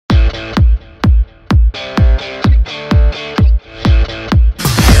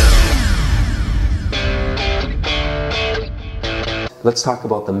let's talk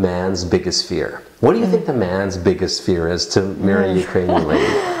about the man's biggest fear. What do you think the man's biggest fear is to marry a Ukrainian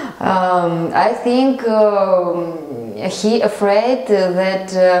lady? I think he afraid that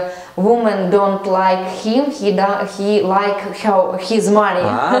women don't like him. He like his money.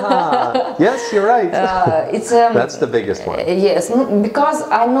 Yes, you're right. That's the biggest one. Yes, because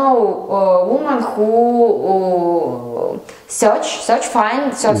I know women who search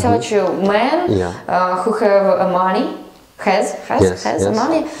men who have money. Has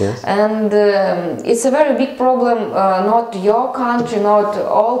money, and it's a very big problem. Not your country, not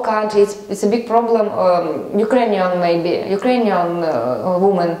all countries. It's a big problem. Ukrainian, maybe Ukrainian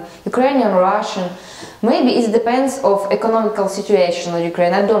woman, Ukrainian, Russian. Maybe it depends of economical situation in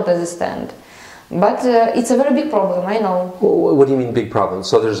Ukraine. I don't understand. But it's a very big problem, I know. What do you mean big problem?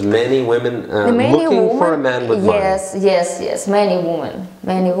 So there's many women looking for a man with money. Yes, many women.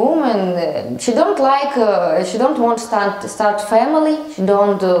 Many women. She don't like. She don't want to start family. She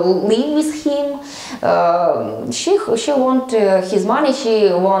don't live with him. She want his money. She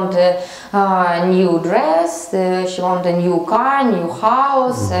want a new dress. She want a new car, new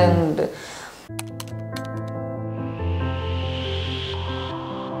house, and